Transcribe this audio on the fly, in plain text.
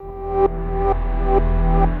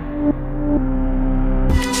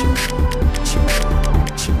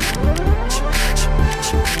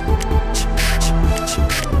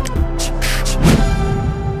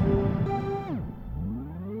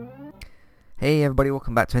Hey everybody,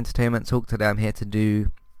 welcome back to Entertainment Talk. Today I'm here to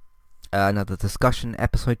do another discussion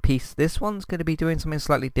episode piece. This one's going to be doing something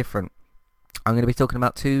slightly different. I'm going to be talking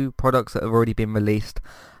about two products that have already been released.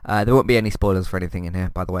 There won't be any spoilers for anything in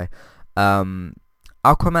here, by the way.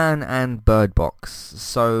 Aquaman and Bird Box.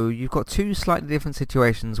 So you've got two slightly different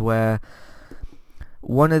situations where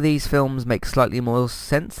one of these films makes slightly more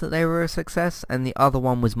sense that they were a success, and the other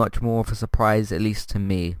one was much more of a surprise, at least to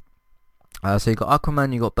me. So you got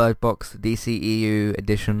Aquaman, you got Bird Box, the DCEU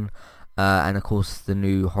edition, and of course the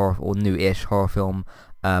new horror or new-ish horror film,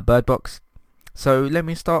 Bird Box. So let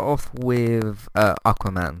me start off with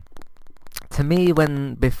Aquaman. To me,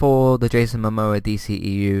 before the Jason Momoa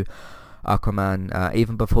DCEU Aquaman,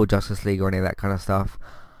 even before Justice League or any of that kind of stuff,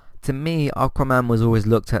 to me Aquaman was always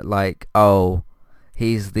looked at like, oh,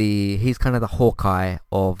 he's kind of the Hawkeye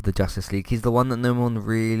of the Justice League. He's the one that no one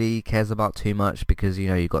really cares about too much because, you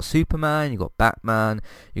know, you've got Superman, you've got Batman,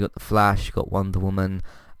 you've got the Flash, you've got Wonder Woman,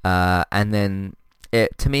 and then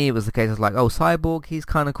to me it was the case of like, oh, Cyborg, he's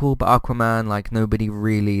kind of cool, but Aquaman, like, nobody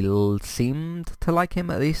really seemed to like him,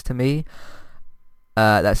 at least to me.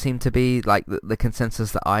 That seemed to be like the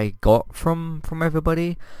consensus that I got from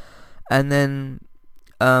everybody. And then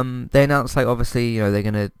they announced, like, obviously, you know, they're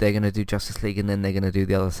gonna do Justice League and then they're gonna do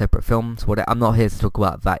the other separate films. I'm not here to talk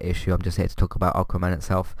about that issue. I'm just here to talk about Aquaman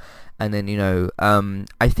itself. And then, you know,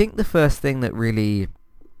 I think the first thing that really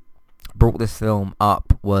brought this film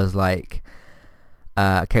up was like,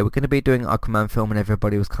 okay, we're gonna be doing an Aquaman film, and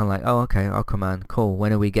everybody was kind of like, oh, okay, Aquaman, cool.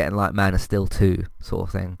 When are we getting like Man of Steel 2 sort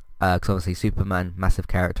of thing? Because obviously Superman, massive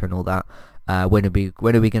character and all that. When are we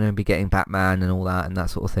going to be getting Batman and all that and that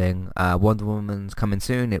sort of thing? Wonder Woman's coming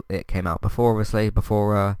soon. It came out before, obviously,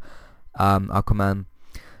 before Aquaman.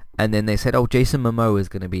 And then they said, oh, Jason Momoa is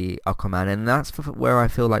going to be Aquaman. And that's where I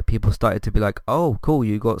feel like people started to be like, oh, cool,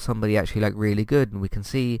 you got somebody actually like really good. And we can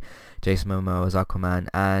see Jason Momoa as Aquaman.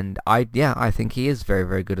 And I think he is very,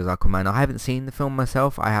 very good as Aquaman. I haven't seen the film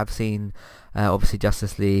myself. I have seen, obviously,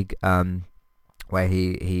 Justice League, where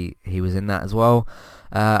he was in that as well.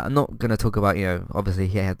 I'm not going to talk about, you know, obviously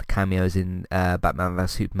he had the cameos in Batman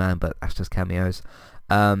vs Superman, but that's just cameos.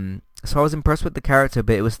 So I was impressed with the character,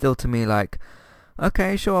 but it was still to me like,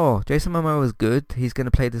 okay, sure, Jason Momoa is good. He's going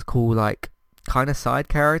to play this cool, like, kind of side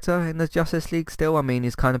character in the Justice League still. I mean,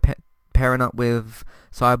 he's kind of pairing up with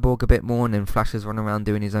Cyborg a bit more, and then Flash is running around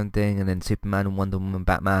doing his own thing, and then Superman and Wonder Woman and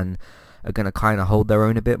Batman are going to kind of hold their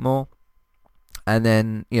own a bit more. And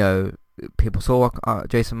then, you know, people saw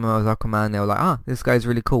Jason Momoa's Aquaman, they were like, this guy's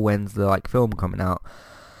really cool, when's the like film coming out?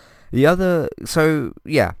 So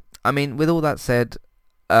yeah, I mean, with all that said,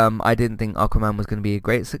 I didn't think Aquaman was going to be a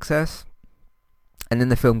great success, and then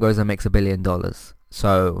the film goes and makes $1 billion.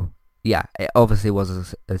 So yeah, it obviously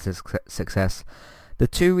was a success. The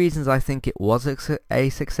two reasons I think it was a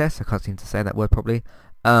success, I can't seem to say that word properly,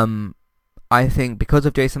 I think because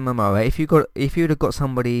of Jason Momoa. If you'd have got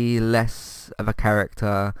somebody less of a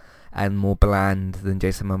character and more bland than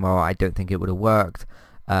Jason Momoa, I don't think it would have worked.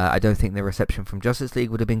 I don't think the reception from Justice League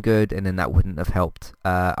would have been good, and then that wouldn't have helped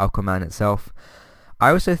Aquaman itself.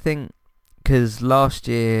 I also think, because last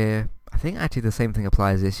year, I think actually the same thing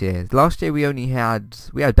applies this year. Last year we had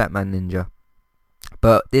Batman Ninja,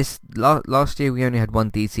 but last year we only had one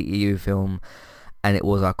DCEU film, and it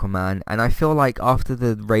was Aquaman. And I feel like after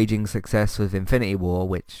the raging success of Infinity War,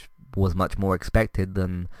 which was much more expected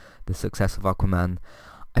than the success of Aquaman,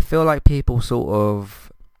 I feel like people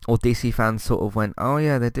or DC fans sort of went, oh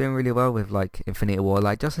yeah, they're doing really well with like Infinity War.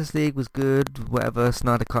 Like, Justice League was good, whatever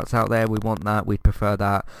Snyder Cut's out there, we want that, we'd prefer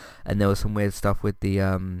that. And there was some weird stuff with the,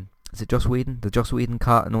 is it Joss Whedon? The Joss Whedon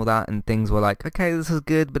cut and all that, and things were like, okay, this is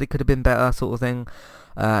good, but it could have been better, sort of thing.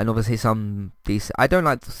 And obviously some DC, I don't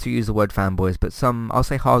like to use the word fanboys, but some, I'll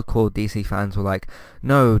say hardcore DC fans were like,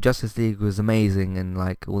 no, Justice League was amazing, and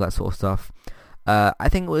like all that sort of stuff. I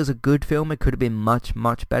think it was a good film. It could have been much,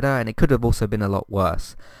 much better, and it could have also been a lot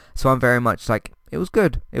worse. So I'm very much like, it was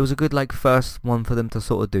good. It was a good like first one for them to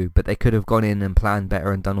sort of do, but they could have gone in and planned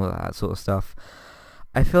better and done all that sort of stuff.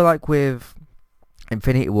 I feel like with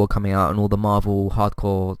Infinity War coming out and all the Marvel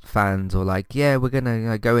hardcore fans were like, yeah, we're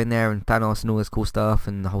gonna go in there and Thanos and all this cool stuff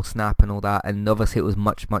and the whole snap and all that, and obviously it was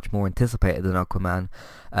much, much more anticipated than Aquaman,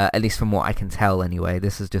 at least from what I can tell anyway.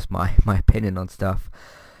 This is just my opinion on stuff.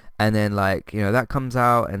 And then, like, you know, that comes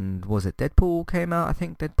out, and was it Deadpool came out? I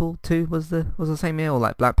think Deadpool 2 was the same year, or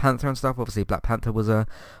like Black Panther and stuff. Obviously Black Panther was a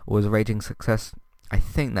raging success. I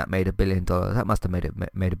think that made $1 billion. That must have made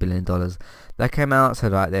 $1 billion. That came out, so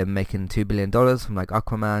like they're making $2 billion from like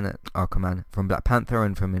Aquaman, from Black Panther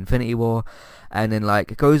and from Infinity War, and then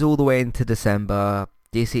like it goes all the way into December.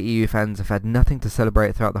 DCEU fans have had nothing to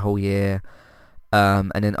celebrate throughout the whole year.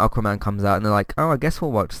 And then Aquaman comes out and they're like, oh, I guess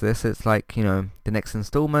we'll watch this. It's like, the next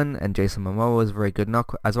installment, and Jason Momoa was very good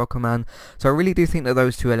as Aquaman. So I really do think that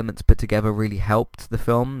those two elements put together really helped the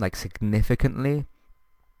film, like, significantly.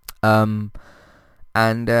 I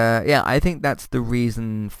think that's the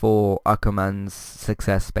reason for Aquaman's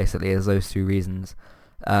success, basically, is those two reasons.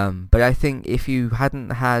 But I think if you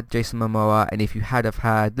hadn't had Jason Momoa, and if you had have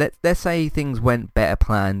had, let's say things went better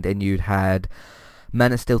planned and you'd had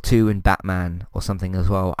Man of Steel 2 and Batman or something as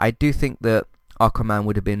well, I do think that Aquaman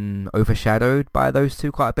would have been overshadowed by those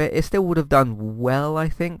two quite a bit. It still would have done well, I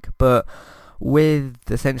think, but with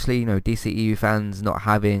essentially, DCEU fans not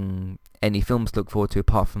having any films to look forward to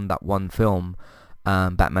apart from that one film,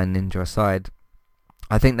 Batman Ninja aside,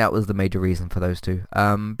 I think that was the major reason for those two.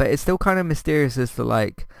 But it's still kind of mysterious as to,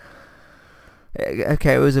 like,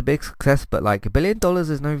 okay, it was a big success, but like $1 billion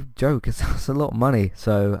is no joke. It's a lot of money.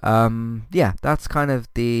 So that's kind of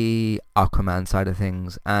the Aquaman side of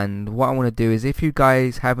things. And what I want to do is, if you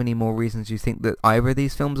guys have any more reasons you think that either of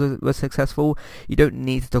these films were successful, you don't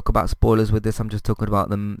need to talk about spoilers with this. I'm just talking about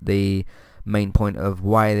the main point of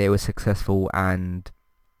why they were successful and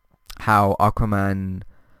how Aquaman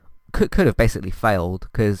could have basically failed,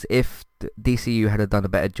 because if DCU had done a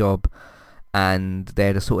better job and they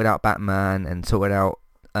had sorted out Batman and sorted out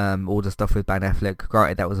all the stuff with Ben Affleck,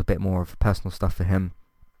 granted that was a bit more of personal stuff for him,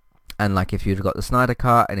 and like if you'd have got the Snyder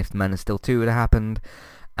Cut, and if Man of Steel 2 would have happened,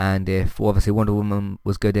 and if obviously Wonder Woman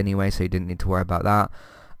was good anyway, so you didn't need to worry about that.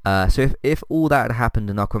 So if all that had happened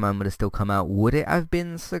and Aquaman would have still come out, would it have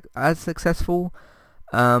been as successful?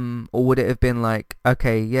 Or would it have been like,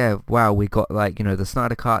 okay, yeah, wow, we got like, the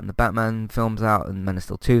Snyder Cut and the Batman films out and Man of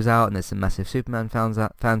Steel 2's out and there's some massive Superman fans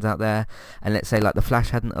out there, and let's say like The Flash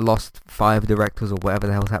hadn't lost 5 directors or whatever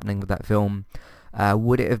the hell's happening with that film,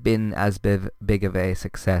 would it have been as big of a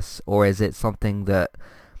success? Or is it something that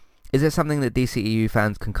DCEU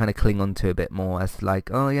fans can kind of cling on to a bit more as like,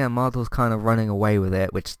 oh yeah, Marvel's kind of running away with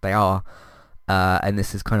it, which they are, and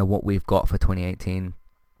this is kind of what we've got for 2018.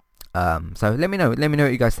 So let me know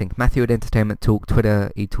what you guys think. Matthew at Entertainment Talk, Twitter,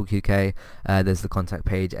 eTalkUK. There's the contact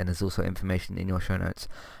page, and there's also information in your show notes.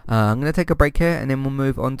 I'm going to take a break here, and then we'll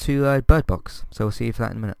move on to Bird Box. So we'll see you for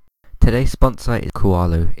that in a minute. Today's sponsor is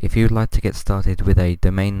Kualo. If you'd like to get started with a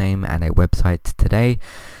domain name and a website today,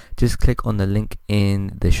 just click on the link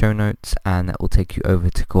in the show notes and that will take you over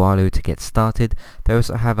to Kualo to get started. They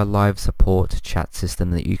also have a live support chat system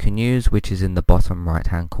that you can use, which is in the bottom right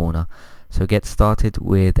hand corner. So get started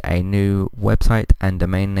with a new website and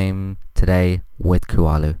domain name today with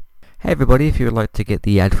Kualo. Hey everybody, if you would like to get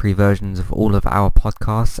the ad-free versions of all of our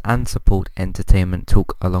podcasts and support Entertainment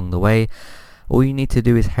Talk along the way, all you need to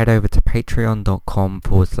do is head over to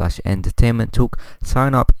patreon.com/entertainment talk.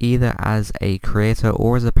 Sign up either as a creator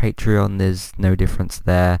or as a Patreon. There's no difference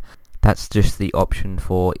there. That's just the option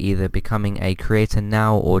for either becoming a creator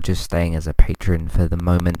now or just staying as a patron for the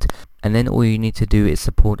moment. And then all you need to do is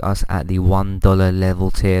support us at the $1 level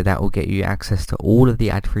tier. That will get you access to all of the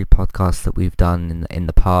ad-free podcasts that we've done in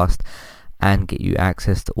the past, and get you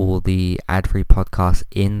access to all the ad-free podcasts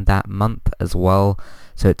in that month as well.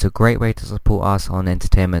 So it's a great way to support us on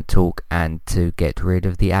Entertainment Talk and to get rid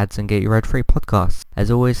of the ads and get your ad-free podcasts. As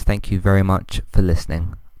always, thank you very much for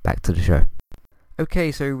listening. Back to the show.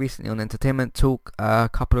 Okay, so recently on Entertainment Talk, a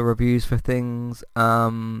couple of reviews for things.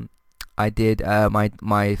 I did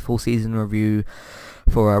my full season review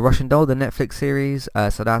for Russian Doll, the Netflix series,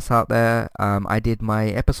 so that's out there. I did my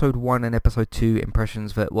episode 1 and episode 2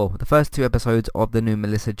 impressions for, the first 2 episodes of the new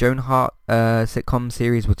Melissa Joan Hart sitcom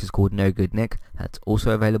series, which is called No Good Nick. That's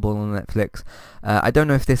also available on Netflix. I don't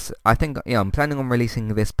know if I'm planning on releasing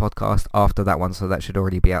this podcast after that one, so that should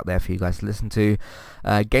already be out there for you guys to listen to.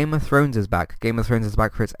 Game of Thrones is back. Game of Thrones is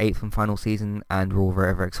back for its 8th and final season, and we're all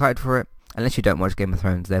very, very excited for it. Unless you don't watch Game of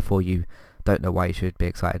Thrones, therefore you don't know why you should be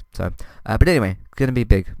excited. So, but anyway, it's going to be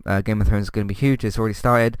big. Game of Thrones is going to be huge. It's already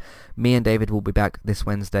started. Me and David will be back this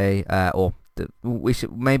Wednesday,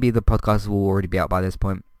 maybe the podcast will already be out by this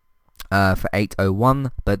point. For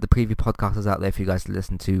 8:01, but the preview podcast is out there for you guys to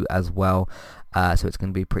listen to as well, so it's going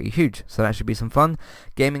to be pretty huge, so that should be some fun.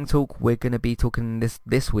 Gaming talk, we're going to be talking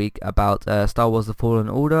this week about Star Wars The Fallen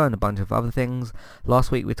Order and a bunch of other things.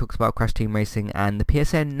 Last week we talked about Crash Team Racing and the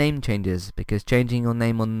PSN name changes, because changing your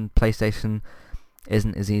name on PlayStation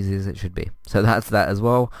isn't as easy as it should be, so that's that as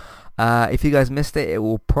well. If you guys missed it, it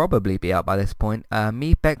will probably be out by this point.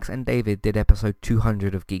 Me, Bex and David did episode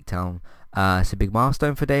 200 of Geektown. It's a big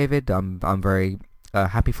milestone for David. I'm very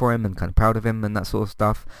happy for him and kind of proud of him and that sort of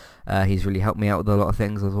stuff. He's really helped me out with a lot of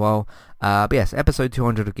things as well. But yes, episode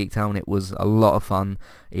 200 of Geek Town, it was a lot of fun,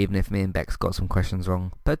 even if me and Bex got some questions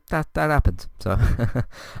wrong. But that happened. So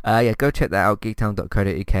yeah, go check that out,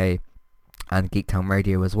 geektown.co.uk and Geektown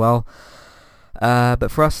Radio as well. But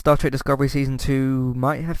for us, Star Trek Discovery Season 2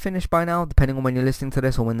 might have finished by now, depending on when you're listening to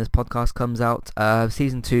this or when this podcast comes out.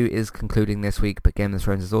 Season 2 is concluding this week, but Game of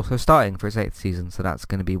Thrones is also starting for its 8th season, so that's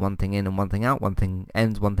going to be one thing in and one thing out. One thing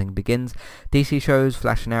ends, one thing begins. DC shows,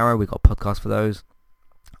 Flash and Arrow, we've got podcasts for those.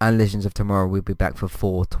 And Legends of Tomorrow, we'll be back for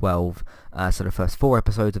 4/12, so the first 4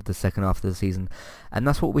 episodes of the second half of the season. And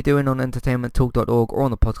that's what we're doing on entertainmenttalk.org or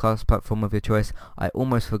on the podcast platform of your choice. I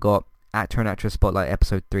almost forgot. Actor and Actress Spotlight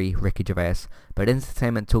Episode 3, Ricky Gervais, but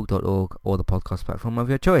entertainmenttalk.org or the podcast platform of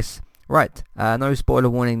your choice. Right, no spoiler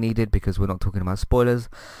warning needed because we're not talking about spoilers.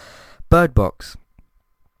 Bird Box.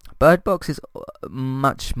 Bird Box is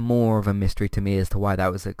much more of a mystery to me as to why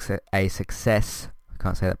that was a success. I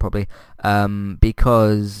can't say that properly.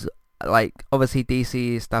 Because, like, obviously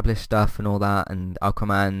DC established stuff and all that, and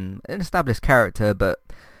Aquaman, an established character, but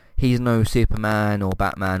he's no Superman or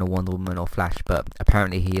Batman or Wonder Woman or Flash, but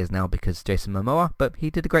apparently he is now because Jason Momoa, but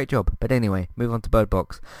he did a great job. But anyway, move on to Bird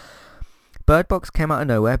Box. Bird Box came out of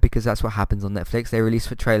nowhere because that's what happens on Netflix. They release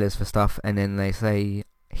for trailers for stuff and then they say,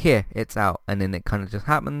 here, it's out, and then it kind of just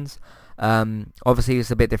happens. Obviously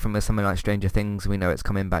it's a bit different with something like Stranger Things. We know it's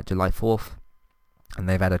coming back July 4th. And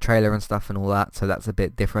they've had a trailer and stuff and all that, so that's a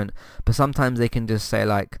bit different. But sometimes they can just say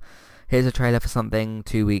like, here's a trailer for something,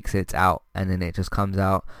 2 weeks it's out, and then it just comes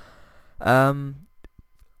out.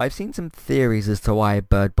 I've seen some theories as to why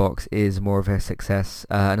Bird Box is more of a success,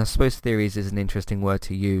 and I suppose theories is an interesting word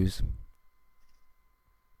to use.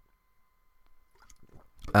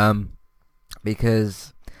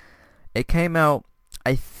 Because it came out,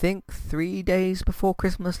 I think, 3 days before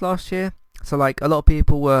Christmas last year. So like a lot of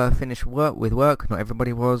people were finished with work, not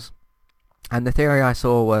everybody was. And the theory I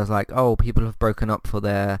saw was like, oh, people have broken up for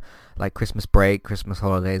their like Christmas break, Christmas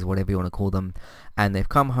holidays, whatever you want to call them, and they've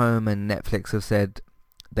come home and Netflix have said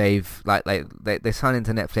they've they sign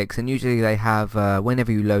into Netflix, and usually they have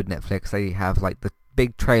whenever you load Netflix they have like the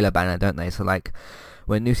big trailer banner, don't they? So like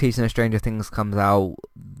when new season of Stranger Things comes out,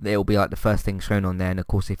 it'll be like the first thing shown on there, and of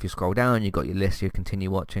course if you scroll down you got your list, you continue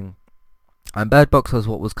watching. And Bird Box was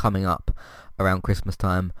what was coming up around Christmas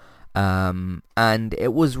time. And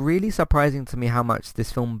it was really surprising to me how much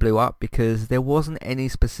this film blew up, because there wasn't any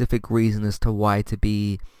specific reason as to why to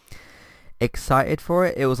be excited for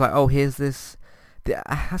it. It was like, oh, here's this.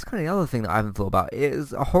 That's kind of the other thing that I haven't thought about. It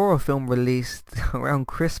is a horror film released around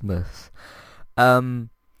Christmas.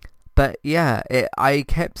 But yeah, I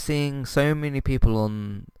kept seeing so many people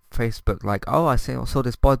on Facebook like, oh, I saw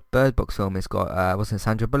this Bird Box film. It's got wasn't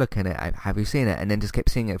Sandra Bullock in it? Have you seen it? And then just kept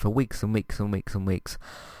seeing it for weeks and weeks and weeks and weeks.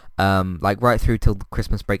 Like right through till the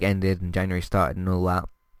Christmas break ended and January started and all that.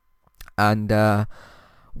 And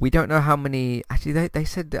we don't know how many. Actually, they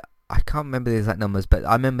said that, I can't remember the exact numbers, but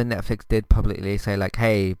I remember Netflix did publicly say like,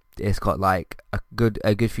 hey, it's got like a good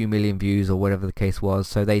few million views or whatever the case was.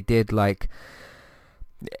 So they did like.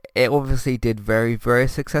 It obviously did very, very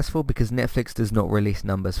successful, because Netflix does not release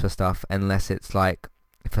numbers for stuff unless it's like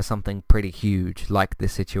for something pretty huge, like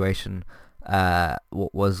this situation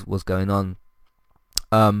what was going on.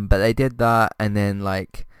 But they did that, and then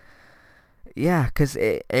like, yeah, because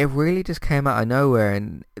it really just came out of nowhere.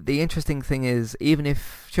 And the interesting thing is, even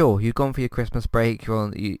if, sure, you've gone for your Christmas break,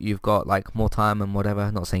 you've got like more time and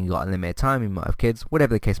whatever, not saying you got unlimited time, you might have kids,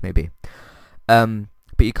 whatever the case may be.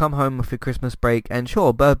 But you come home with your Christmas break, and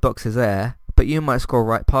sure, Bird Box is there, but you might scroll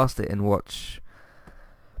right past it and watch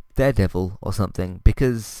Daredevil or something.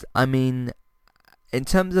 Because, I mean, in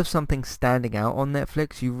terms of something standing out on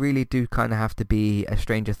Netflix, you really do kind of have to be a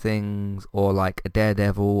Stranger Things or like a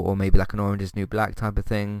Daredevil or maybe like an Orange is New Black type of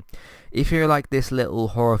thing. If you're like this little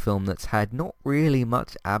horror film that's had not really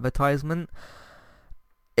much advertisement,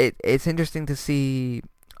 it's interesting to see.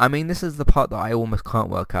 I mean, this is the part that I almost can't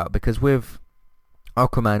work out, because with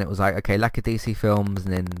Aquaman, it was like, okay, lack of DC films,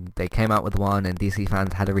 and then they came out with one, and DC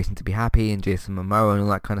fans had a reason to be happy, and Jason Momoa and all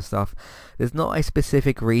that kind of stuff. There's not a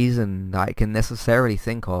specific reason that I can necessarily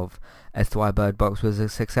think of as to why Bird Box was a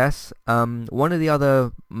success. One of the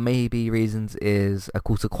other maybe reasons is, of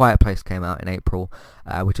course, A Quiet Place came out in April,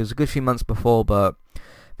 which was a good few months before, but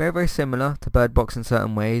very, very similar to Bird Box in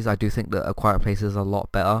certain ways. I do think that A Quiet Place is a lot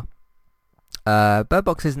better. Bird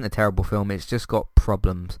Box isn't a terrible film, it's just got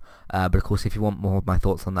problems, but of course if you want more of my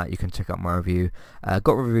thoughts on that, you can check out my review.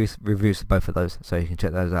 Got reviews for both of those, so you can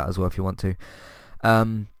check those out as well if you want to.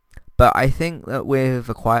 But I think that with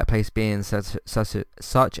A Quiet Place being such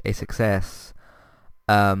a success,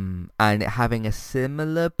 and it having a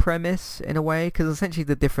similar premise in a way, because essentially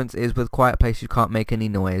the difference is with Quiet Place you can't make any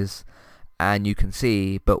noise and you can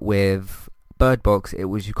see, but with Bird Box it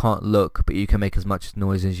was you can't look but you can make as much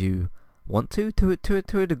noise as you want to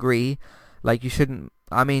a degree. Like, you shouldn't,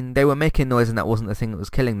 I mean, they were making noise and that wasn't the thing that was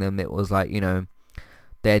killing them. It was like, you know,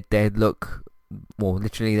 they'd look, well,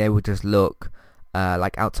 literally they would just look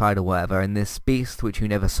like outside or whatever, and this beast which you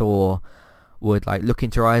never saw would like look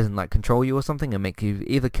into your eyes and like control you or something and make you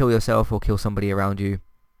either kill yourself or kill somebody around you,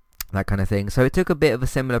 that kind of thing. So it took a bit of a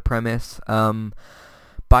similar premise, but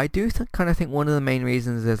I do kind of think one of the main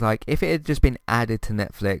reasons is, like, if it had just been added to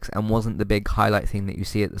Netflix and wasn't the big highlight thing that you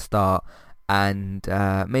see at the start, and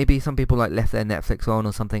maybe some people like left their Netflix on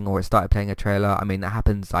or something, or it started playing a trailer. I mean, that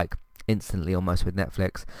happens like instantly almost with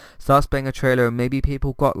Netflix. Starts playing a trailer and maybe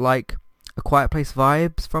people got like A Quiet Place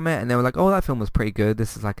vibes from it, and they were like, oh, that film was pretty good,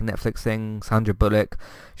 this is like a Netflix thing, Sandra Bullock,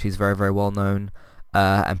 she's very, very well known,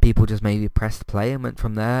 and people just maybe pressed play and went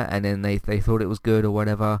from there, and then they thought it was good or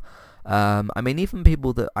whatever. I mean, even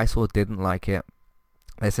people that I saw didn't like it,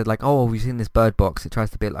 they said like, oh, we've seen this Bird Box, it tries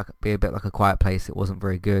to be a bit like A Quiet Place, it wasn't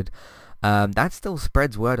very good. That still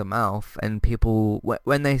spreads word of mouth, and people,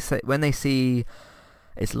 when they see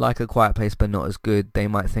it's like A Quiet Place but not as good, they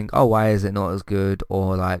might think, oh, why is it not as good?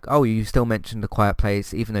 Or like, oh, you still mentioned A Quiet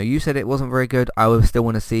Place even though you said it wasn't very good, I would still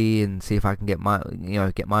want to see if I can get my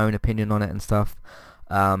own opinion on it and stuff.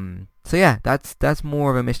 So yeah, that's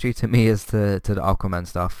more of a mystery to me as to the Aquaman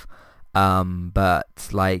stuff. But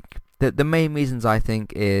like the main reasons I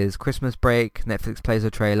think is Christmas break, Netflix plays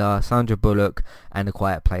a trailer, Sandra Bullock, and A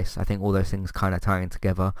Quiet Place. I think all those things kind of tying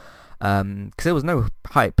together. Because there was no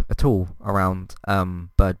hype at all around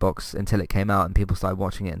Bird Box until it came out and people started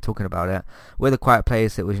watching it and talking about it. With A Quiet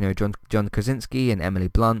Place, it was, you know, John Krasinski and Emily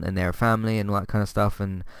Blunt and their family and all that kind of stuff,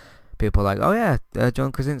 and people were like, oh yeah,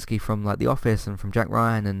 John Krasinski from like The Office and from Jack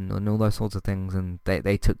Ryan and all those sorts of things, and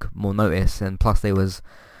they took more notice, and plus there was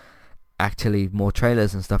actually more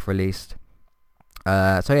trailers and stuff released.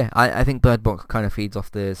 So yeah, I think Bird Box kind of feeds off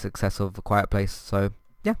the success of A Quiet Place, so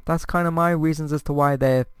yeah, that's kind of my reasons as to why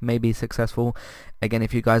they're maybe successful. Again,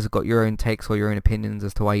 if you guys have got your own takes or your own opinions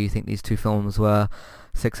as to why you think these two films were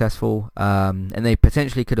successful, and they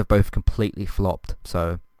potentially could have both completely flopped,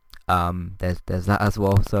 so there's that as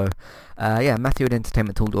well. So yeah, Matthew at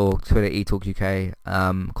entertainmenttalk.org, Twitter eTalkUK,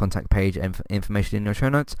 contact page, information in your show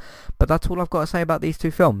notes. But that's all I've got to say about these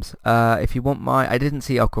two films. If you want I didn't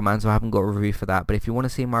see Aquaman, so I haven't got a review for that, but if you want to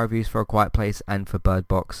see my reviews for A Quiet Place and for Bird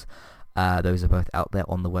Box, those are both out there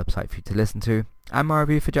on the website for you to listen to, and my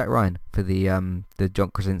review for Jack Ryan for the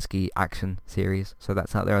John Krasinski action series, so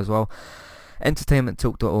that's out there as well.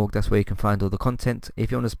 Entertainmenttalk.org, that's where you can find all the content.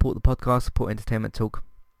 If you want to support the podcast, support Entertainment Talk,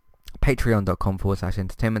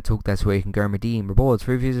 patreon.com/Entertainment Talk, that's where you can go and redeem rewards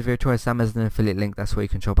for reviews of your choice. Amazon affiliate link, that's where you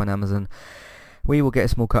can shop on Amazon. We will get a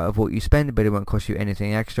small cut of what you spend, but it won't cost you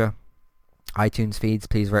anything extra. iTunes feeds,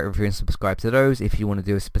 please rate, review and subscribe to those. If you want to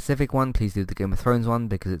do a specific one, please do the Game of Thrones one,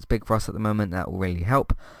 because it's big for us at the moment. That will really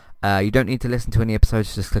help. You don't need to listen to any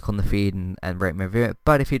episodes, just click on the feed and rate and review it.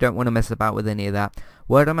 But if you don't want to mess about with any of that,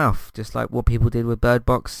 word of mouth, just like what people did with Bird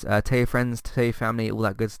Box. Tell your friends, tell your family, all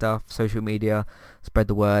that good stuff. Social media, spread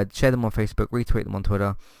the word, share them on Facebook, retweet them on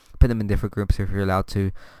Twitter, put them in different groups if you're allowed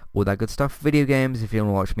to, all that good stuff. Video games, if you want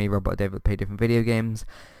to watch me, Robert, David play different video games.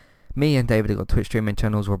 Me and David have got Twitch streaming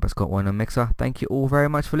channels, Robert's got one on Mixer. Thank you all very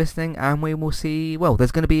much for listening, and we will see, well,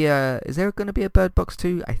 there's going to be is there going to be a Bird Box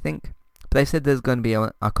 2, I think? But they said there's going to be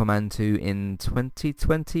a Aquaman 2 in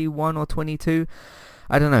 2021 or 22.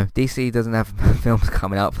 I don't know, DC doesn't have films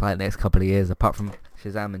coming out for like the next couple of years, apart from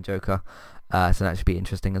Shazam and Joker, so that should be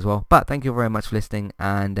interesting as well. But thank you very much for listening,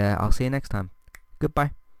 and I'll see you next time.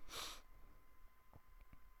 Goodbye.